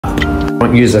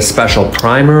Don't use a special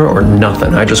primer or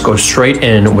nothing. I just go straight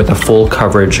in with a full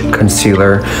coverage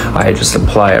concealer. I just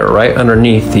apply it right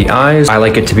underneath the eyes. I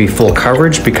like it to be full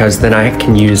coverage because then I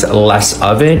can use less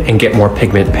of it and get more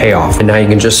pigment payoff. And now you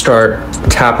can just start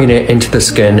tapping it into the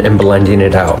skin and blending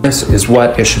it out. This is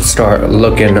what it should start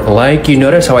looking like. You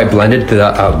notice how I blended the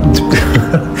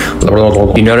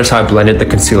you notice how I blended the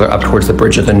concealer up towards the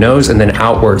bridge of the nose and then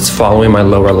outwards, following my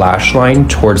lower lash line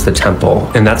towards the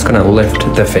temple, and that's gonna lift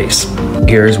the face.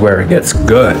 Here's where it gets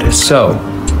good. So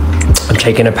I'm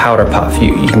taking a powder puff.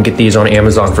 You can get these on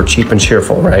Amazon for cheap and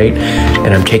cheerful, right?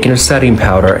 And I'm taking a setting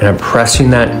powder and I'm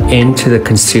pressing that into the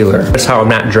concealer. That's how I'm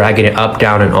not dragging it up,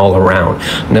 down, and all around.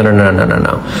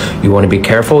 No. You want to be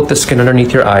careful with the skin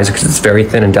underneath your eyes because it's very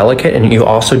thin and delicate, and you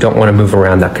also don't want to move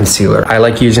around that concealer. I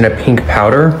like using a pink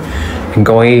powder and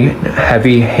going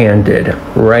heavy-handed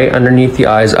right underneath the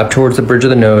eyes, up towards the bridge of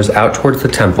the nose, out towards the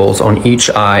temples on each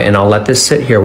eye, and I'll let this sit here